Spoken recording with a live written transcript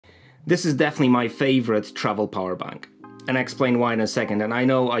This is definitely my favorite travel power bank. And I'll explain why in a second. And I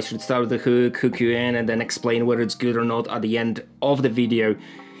know I should start with the hook you in, and then explain whether it's good or not at the end of the video.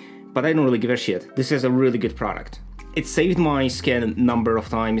 But I don't really give a shit. This is a really good product. It saved my skin a number of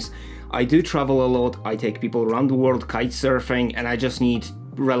times. I do travel a lot. I take people around the world kite surfing, and I just need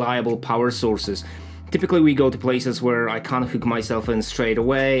reliable power sources. Typically we go to places where I can't hook myself in straight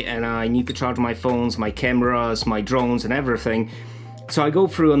away, and I need to charge my phones, my cameras, my drones and everything. So I go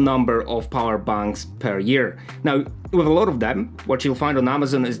through a number of power banks per year. Now, with a lot of them, what you'll find on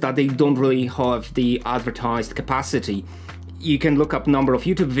Amazon is that they don't really have the advertised capacity. You can look up a number of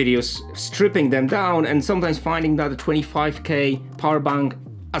YouTube videos stripping them down and sometimes finding that a 25k power bank,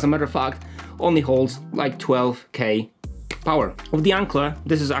 as a matter of fact, only holds like 12k power. With the Anker,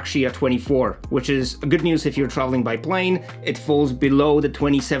 this is actually a 24, which is good news if you're traveling by plane. It falls below the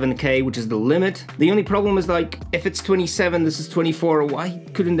 27k, which is the limit. The only problem is, like, if it's 27, this is 24, why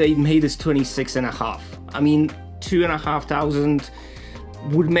couldn't they make this 26.5? I mean, 2,500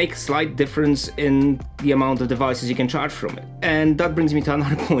 would make a slight difference in the amount of devices you can charge from it. And that brings me to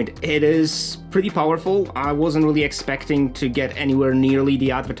another point. It is pretty powerful. I wasn't really expecting to get anywhere nearly the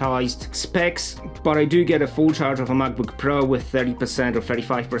advertised specs, but I do get a full charge of a MacBook Pro with 30% or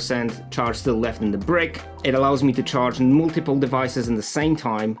 35% charge still left in the brick. It allows me to charge multiple devices in the same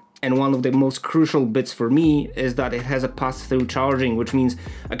time. And one of the most crucial bits for me is that it has a pass-through charging, which means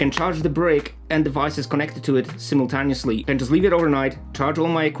I can charge the brick and devices connected to it simultaneously. I can just leave it overnight, charge all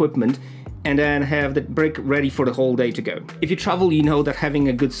my equipment, and then have the brick ready for the whole day to go. If you travel, you know that having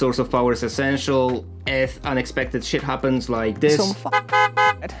a good source of power is essential. If unexpected shit happens like this,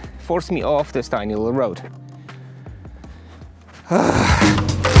 it forced me off this tiny little road.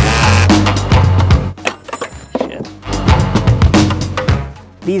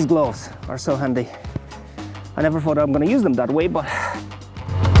 These gloves are so handy. I never thought I'm gonna use them that way, but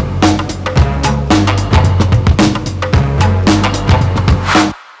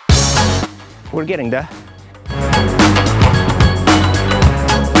we're getting there.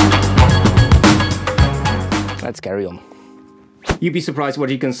 Let's carry on. You'd be surprised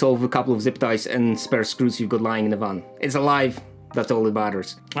what you can solve with a couple of zip ties and spare screws you've got lying in the van. It's alive. That's all that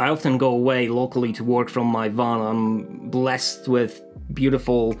matters. I often go away locally to work from my van. I'm blessed with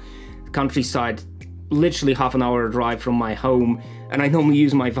beautiful countryside, literally half an hour drive from my home, and I normally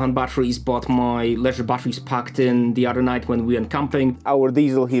use my van batteries, but my leisure batteries packed in the other night when we went camping. Our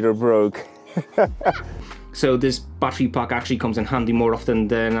diesel heater broke. So this battery pack actually comes in handy more often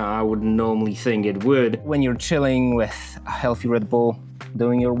than I would normally think it would. When you're chilling with a healthy Red Bull,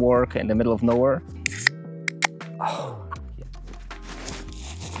 doing your work in the middle of nowhere. Oh.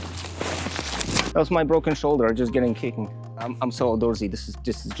 That was my broken shoulder, just getting kicking. I'm so outdoorsy. This is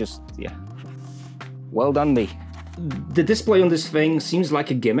just, yeah. Well done, me. The display on this thing seems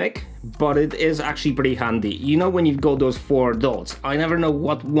like a gimmick, but it is actually pretty handy. You know when you've got those 4 dots? I never know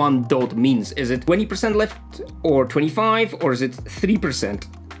what one dot means. Is it 20% left, or 25, or is it 3%?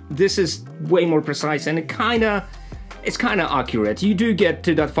 This is way more precise, and it's kind of accurate. You do get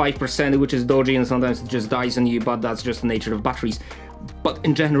to that 5%, which is dodgy, and sometimes it just dies on you, but that's just the nature of batteries. But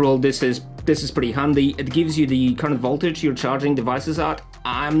in general, this is pretty handy. It gives you the current voltage you're charging devices at.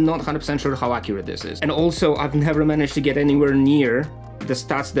 I'm not 100% sure how accurate this is. And also, I've never managed to get anywhere near the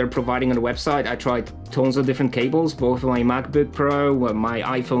stats they're providing on the website. I tried tons of different cables, both my MacBook Pro, my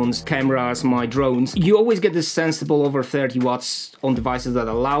iPhones, cameras, my drones. You always get this sensible over 30 watts on devices that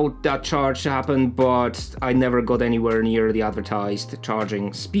allow that charge to happen, but I never got anywhere near the advertised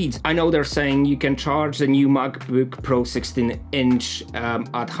charging speeds. I know they're saying you can charge the new MacBook Pro 16-inch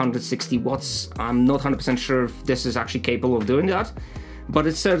at 160 watts. I'm not 100% sure if this is actually capable of doing that, but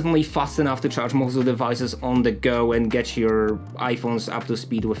it's certainly fast enough to charge most of the devices on the go and get your iPhones up to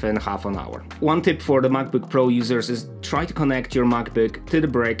speed within half an hour. One tip for the MacBook Pro users is try to connect your MacBook to the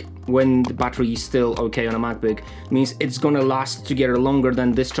brick when the battery is still okay on a MacBook. It means it's gonna last together longer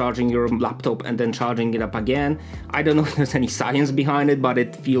than discharging your laptop and then charging it up again. I don't know if there's any science behind it, but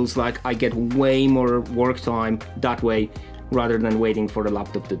it feels like I get way more work time that way, rather than waiting for the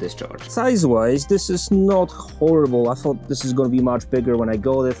laptop to discharge. Size-wise, this is not horrible. I thought this is gonna be much bigger when I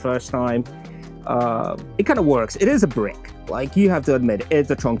go the first time. It kind of works. It is a brick. Like, you have to admit,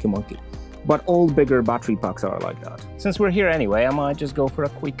 it's a chunky monkey. But all bigger battery packs are like that. Since we're here anyway, I might just go for a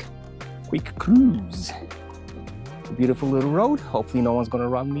quick cruise. It's a beautiful little road. Hopefully no one's gonna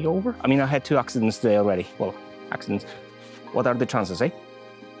run me over. I mean, I had 2 accidents today already. Well, accidents. What are the chances, eh?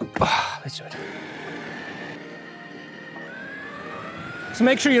 Let's do it. So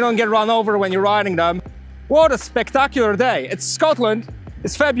make sure you don't get run over when you're riding them. What a spectacular day. It's Scotland,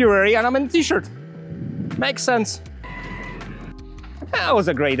 it's February, and I'm in a t-shirt. Makes sense. That was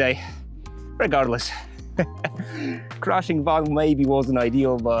a great day, regardless. Crashing van maybe wasn't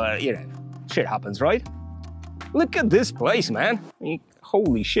ideal, but you know, shit happens, right? Look at this place, man. I mean,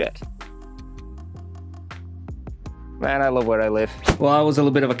 holy shit. Man, I love where I live. Well, that was a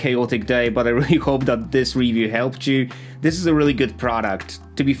little bit of a chaotic day, but I really hope that this review helped you. This is a really good product.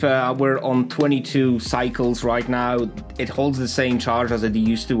 To be fair, we're on 22 cycles right now. It holds the same charge as it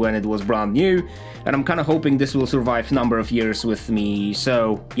used to when it was brand new, and I'm kind of hoping this will survive a number of years with me.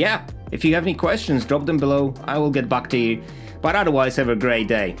 So yeah, if you have any questions, drop them below. I will get back to you. But otherwise, have a great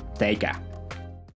day. Take care.